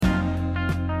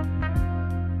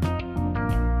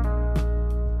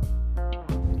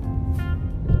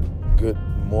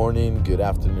morning, good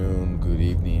afternoon, good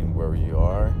evening, wherever you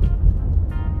are.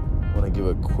 I want to give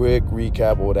a quick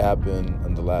recap of what happened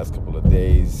in the last couple of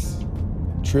days.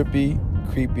 Trippy,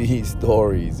 creepy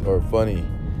stories, or funny.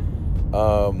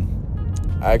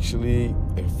 Actually,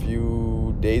 a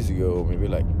few days ago, maybe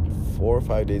like 4 or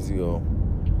 5 days ago,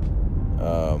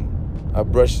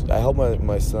 I helped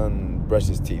my son brush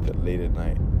his teeth late at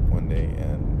night one day,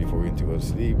 and before we went to go to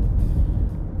sleep.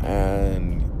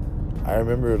 And I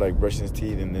remember like brushing his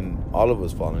teeth, and then all of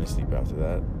us falling asleep after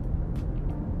that.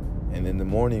 And in the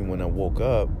morning when I woke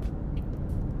up,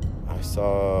 went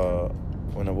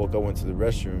to the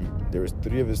restroom, there was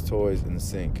 3 of his toys in the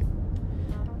sink.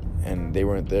 And they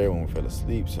weren't there when we fell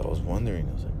asleep, so I was wondering.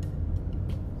 I was like,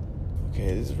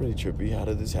 okay, this is really trippy. How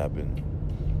did this happen?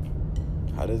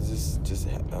 How does this just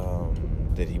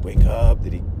did he wake up?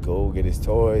 Did he go get his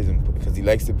toys? Because he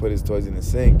likes to put his toys in the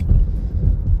sink,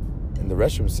 in the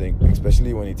restroom sink,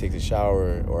 especially when he takes a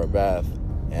shower or a bath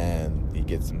and he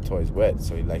gets some toys wet.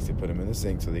 So he likes to put them in the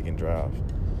sink so they can dry off.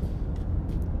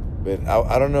 But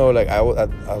I don't know, like I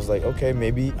was like, okay,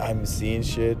 maybe I'm seeing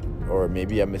shit, or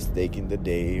maybe I'm mistaking the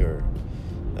day, or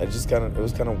it was kind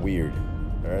of weird.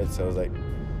 All right, so I was like,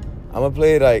 I'm gonna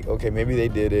play it like, okay, maybe they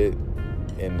did it,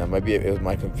 and it was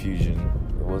my confusion.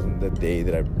 It wasn't the day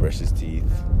that I brushed his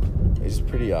teeth. It's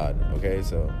pretty odd. Okay,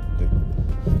 so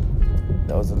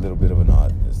that was a little bit of an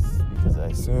oddness, because I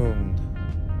assumed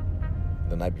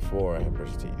the night before I had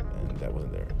brushed teeth and that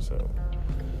wasn't there. So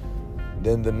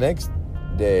then the next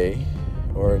day,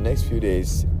 or next few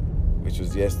days, which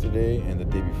was yesterday and the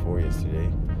day before yesterday.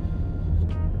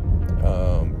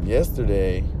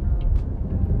 Yesterday,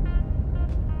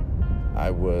 I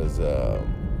was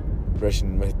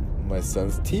brushing my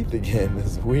son's teeth again.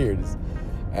 It's weird,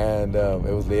 and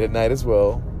it was late at night as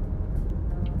well.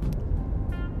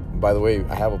 By the way,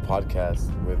 I have a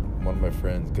podcast with one of my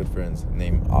friends, good friends,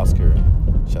 named Oscar.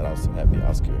 Shout out to Happy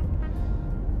Oscar.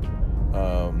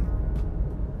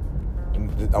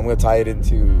 I'm going to tie it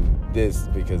into this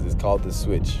because it's called The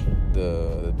Switch.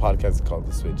 The podcast is called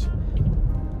The Switch.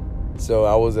 So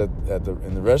I was in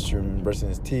the restroom brushing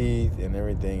his teeth and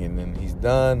everything, and then he's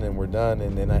done and we're done,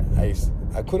 and then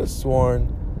I could have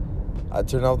sworn I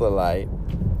turned off the light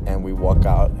and we walk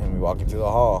out and we walk into the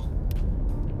hall,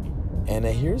 and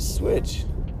I hear a switch,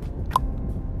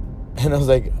 and I was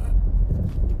like,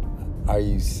 are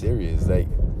you serious? Like,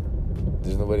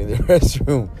 there's nobody in the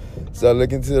restroom. So I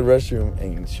look into the restroom,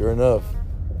 and sure enough,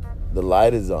 the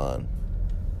light is on.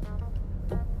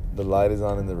 The light is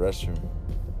on in the restroom.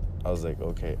 I was like,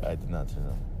 okay, I did not turn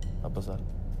it on. Pasar.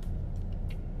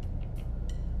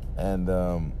 And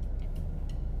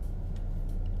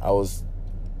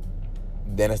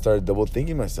I started double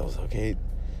thinking myself. Okay,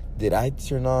 did I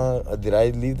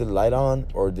leave the light on,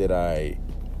 or did I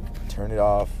turn it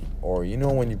off? Or, you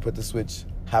know, when you put the switch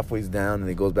halfway down and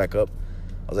it goes back up?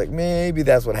 I was like, maybe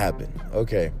that's what happened.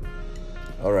 Okay.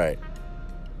 All right.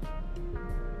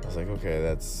 I was like, okay,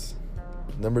 that's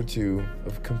number 2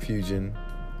 of confusion.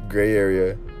 Gray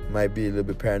area. Might be a little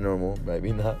bit paranormal. Might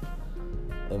be not.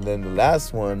 And then the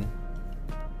last one,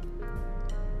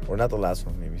 or not the last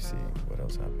one, maybe see what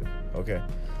else happened. Okay.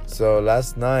 So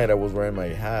last night I was wearing my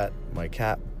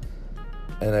cap,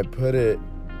 and I put it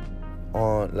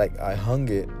on, like I hung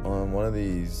it on one of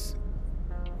these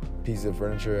pieces of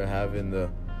furniture I have in the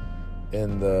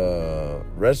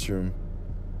restroom.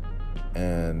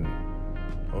 And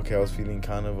okay, I was feeling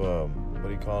kind of what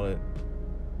do you call it?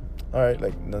 All right,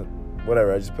 like no,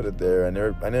 whatever. I just put it there. I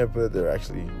never put it there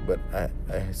actually, but I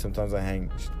sometimes I hang,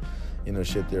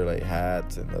 shit there, like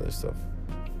hats and other stuff,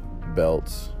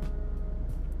 belts.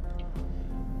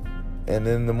 And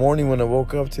then in the morning, when I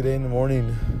woke up today in the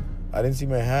morning, I didn't see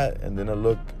my hat, and then I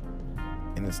look,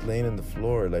 and it's laying on the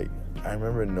floor. Like, I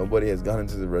remember nobody has gone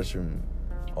into the restroom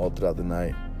all throughout the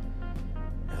night.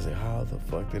 I was like, how the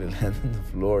fuck did it land on the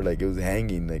floor? Like, it was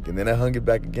hanging. Like, and then I hung it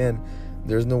back again.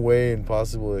 There's no way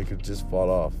impossible it could just fall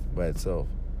off by itself.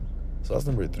 So that's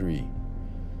number 3.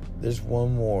 There's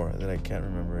one more that I can't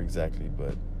remember exactly,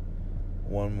 but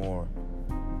one more.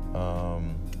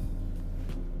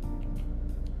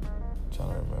 Trying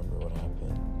to remember what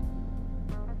happened.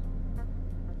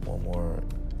 One more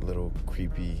little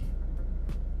creepy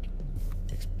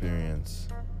experience.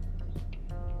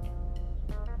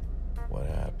 What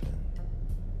happened?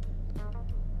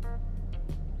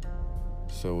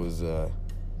 So it was the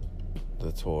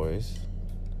toys,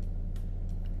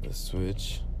 the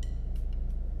switch,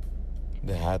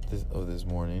 the hat of this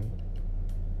morning.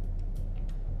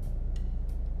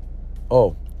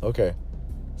 Oh, okay.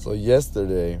 So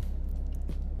yesterday,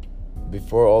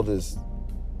 before I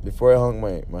hung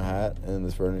my hat and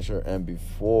this furniture, and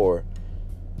before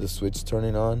the switch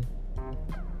turning on,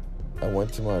 I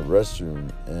went to my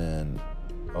restroom and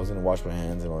I was gonna wash my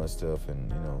hands and all that stuff,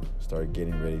 and started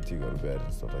getting ready to go to bed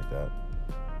and stuff like that.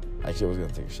 Actually, I was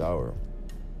gonna take a shower,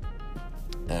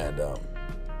 and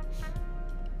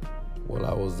while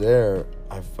I was there,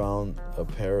 I found a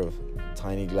pair of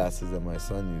tiny glasses that my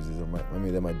son uses,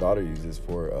 that my daughter uses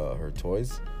for her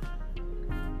toys,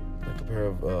 like a pair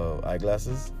of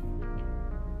eyeglasses,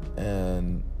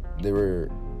 and they were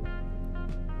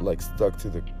like stuck to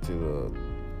the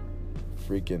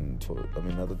freaking toilet. I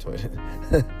mean, not the toilet.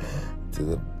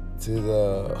 to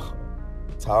the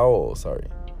towel. Sorry,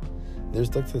 they're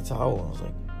stuck to the towel. I was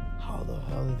like, how the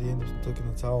hell did they end up stuck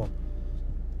in the towel?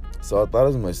 So I thought it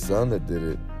was my son that did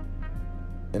it,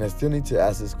 and I still need to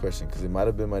ask this question because it might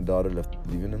have been my daughter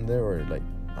leaving them there, or like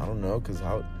I don't know. Because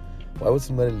why would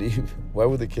somebody leave? Why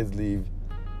would the kids leave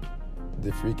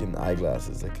the freaking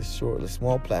eyeglasses, like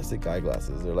small plastic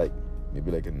eyeglasses? They're like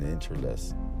maybe like an inch or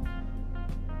less,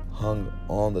 hung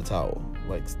on the towel,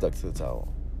 like stuck to the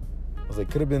towel. I was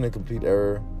like, could have been a complete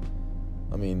error.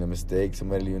 I mean, a mistake,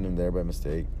 somebody leaving them there by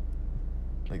mistake,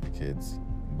 like the kids.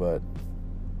 But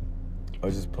I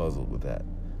was just puzzled with that.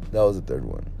 That was the third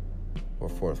one, or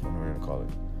fourth one, we're gonna call it.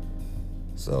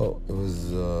 So it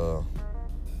was the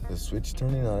switch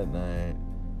turning on at night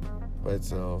by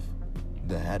itself,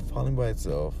 the hat falling by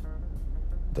itself,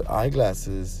 the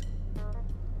eyeglasses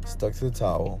stuck to the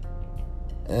towel,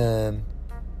 and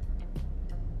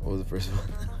what was the first one?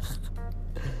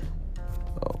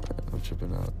 Oh man, I'm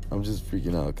tripping out. I'm just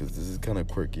freaking out because this is kind of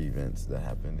quirky events that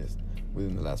happened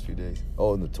within the last few days.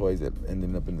 Oh, and the toys that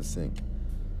ended up in the sink.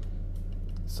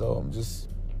 So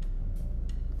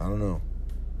I don't know.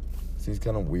 It seems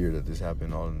kind of weird that this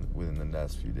happened within the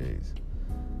last few days.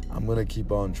 I'm gonna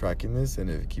keep on tracking this, and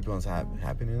if it keeps on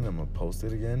happening, I'm gonna post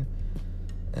it again.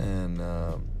 And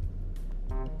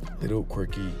little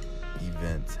quirky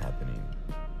events happening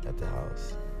at the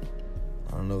house.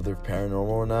 I don't know if they're paranormal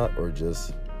or not, or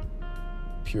just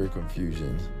pure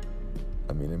confusion.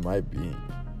 I mean, it might be.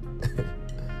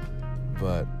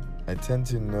 But I tend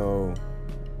to know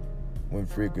when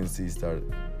frequencies start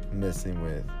messing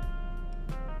with,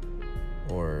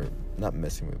 or not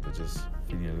messing with, but just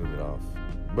feeling a little bit off.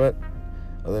 But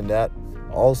other than that,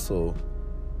 also,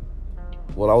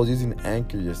 I was using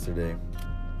Anchor yesterday.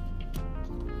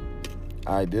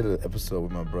 I did an episode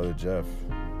with my brother Jeff,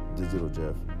 Digital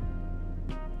Jeff,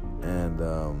 and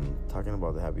talking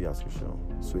about the Happy Oscar show.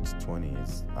 Switch 20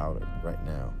 is out right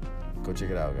now. Go check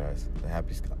it out, guys.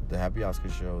 The Happy Oscar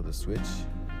show, The Switch,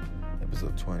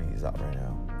 episode 20 is out right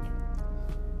now.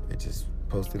 It just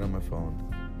posted on my phone.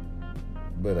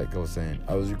 But like I was saying,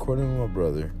 I was recording with my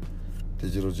brother,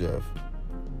 Digital Jeff,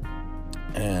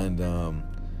 and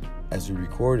as we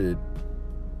recorded,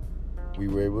 we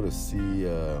were able to see,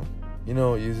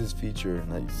 use this feature,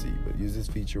 use this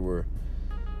feature where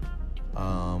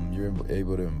you're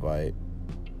able to invite,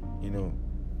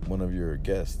 one of your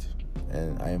guests,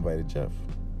 and I invited Jeff.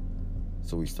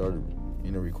 So we started,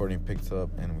 recording picked up,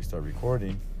 and we started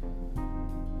recording,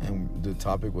 and the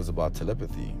topic was about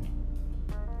telepathy.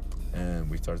 And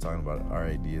we started talking about our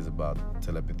ideas about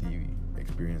telepathy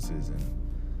experiences and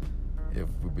if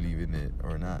we believe in it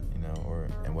or not,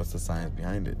 and what's the science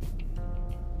behind it.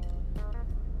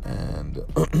 And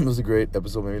it was a great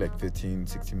episode, maybe like 15,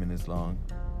 16 minutes long.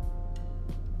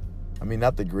 I mean,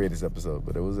 not the greatest episode,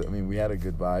 but we had a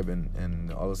good vibe,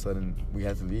 and all of a sudden we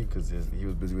had to leave because he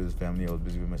was busy with his family, I was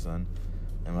busy with my son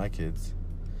and my kids.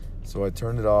 So I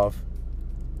turned it off,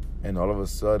 and all of a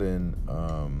sudden,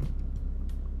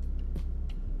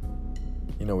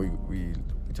 we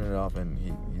turn it off, and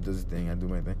he does his thing, I do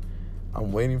my thing.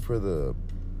 I'm waiting for the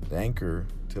anchor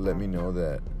to let me know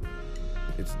that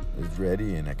it's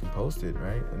ready and I can post it,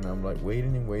 right? And I'm like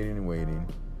waiting,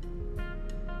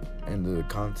 and the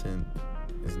content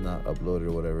is not uploaded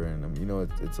or whatever. And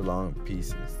it's a long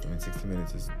piece. 60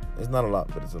 minutes it's not a lot,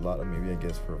 but it's a lot, maybe I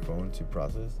guess, for a phone to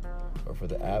process or for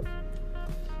the app.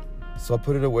 So I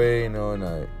put it away, and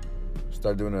I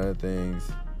start doing other things.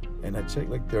 And I checked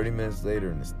like 30 minutes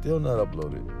later, and it's still not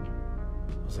uploaded.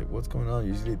 I was like, what's going on?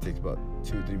 Usually it takes about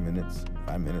 2-3 minutes,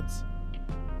 5 minutes.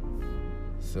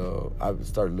 So I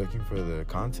started looking for the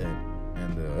content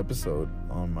and the episode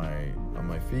on my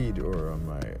feed or on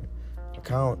my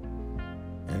account,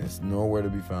 and it's nowhere to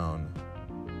be found.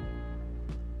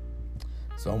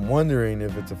 So I'm wondering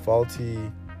if it's a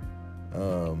faulty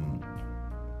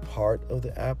part of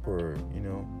the app, or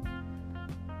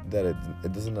that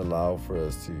it doesn't allow for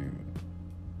us to,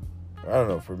 I don't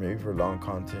know, for long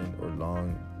content or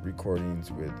long recordings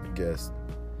with guests,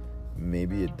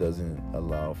 maybe it doesn't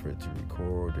allow for it to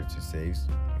record or to save,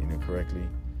 correctly.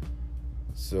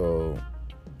 So,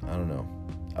 I don't know.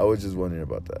 I was just wondering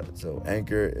about that. So,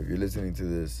 Anchor, if you're listening to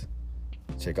this,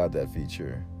 check out that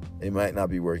feature. It might not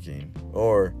be working,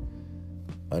 or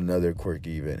another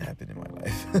quirky event happened in my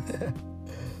life.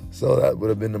 So that would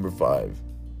have been number 5.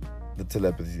 The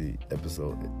telepathy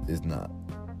episode is not,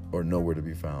 or nowhere to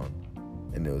be found,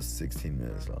 and it was 16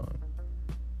 minutes long.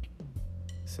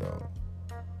 So,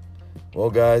 well,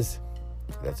 guys,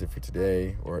 that's it for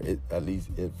today, or at least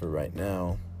it for right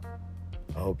now.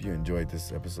 I hope you enjoyed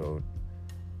this episode,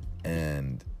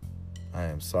 and I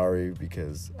am sorry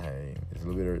because it's a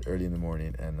little bit early in the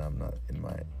morning and I'm not in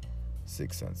my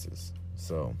 6 senses.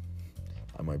 So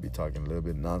I might be talking a little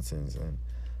bit nonsense and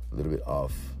a little bit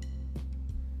off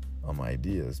on my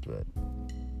ideas, but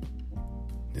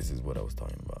this is what I was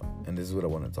talking about, and this is what I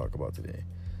want to talk about today.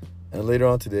 And later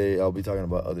on today, I'll be talking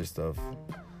about other stuff,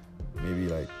 maybe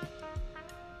like,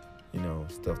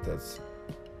 stuff that's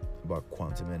about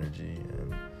quantum energy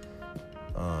and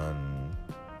on,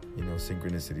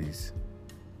 synchronicities,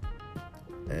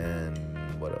 and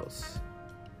what else?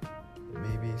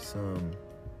 Maybe some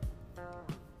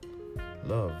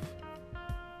love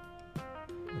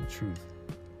and truth.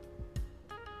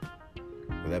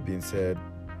 With that being said,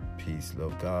 peace,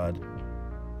 love, God.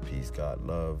 Peace, God,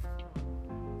 love.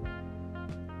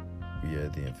 We are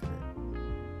the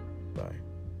infinite. Bye.